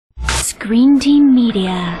Screen Team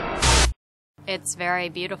Media. It's very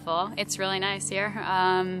beautiful. It's really nice here.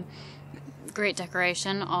 Great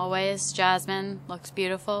decoration, always. Jasmine looks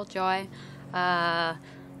beautiful. Joy.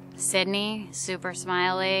 Sydney, super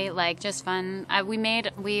smiley, like just fun.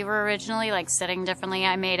 We were originally like sitting differently.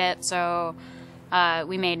 I made it so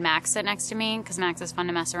we made Max sit next to me because Max is fun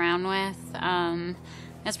to mess around with.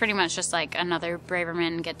 It's pretty much just like another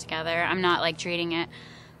Braverman get together. I'm not like treating it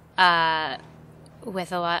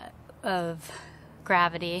with a lot of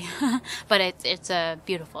gravity, but it's a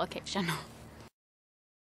beautiful occasion.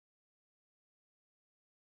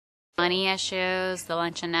 Money issues, the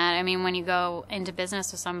luncheonette. I mean, when you go into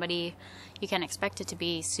business with somebody, you can't expect it to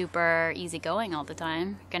be super easygoing all the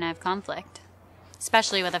time. You're gonna have conflict,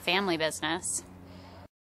 especially with a family business.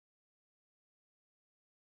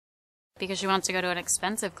 Because she wants to go to an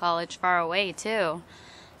expensive college far away too.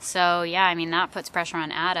 So yeah, I mean, that puts pressure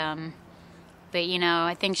on Adam. But you know,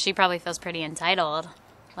 I think she probably feels pretty entitled,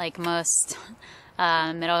 like most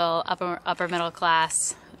upper middle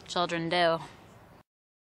class children do.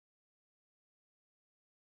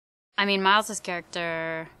 I mean, Miles's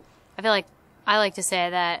character, I feel like I like to say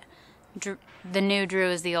that the new Drew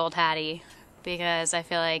is the old Hattie, because I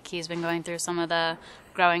feel like he's been going through some of the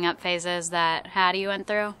growing up phases that Hattie went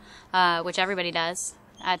through, which everybody does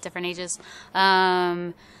at different ages.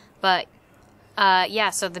 Yeah,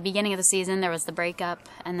 so at the beginning of the season there was the breakup,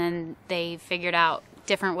 and then they figured out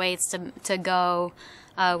different ways to go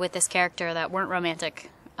with this character that weren't romantic.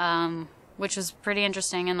 Which was pretty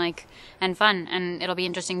interesting and fun, and it'll be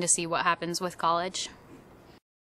interesting to see what happens with college.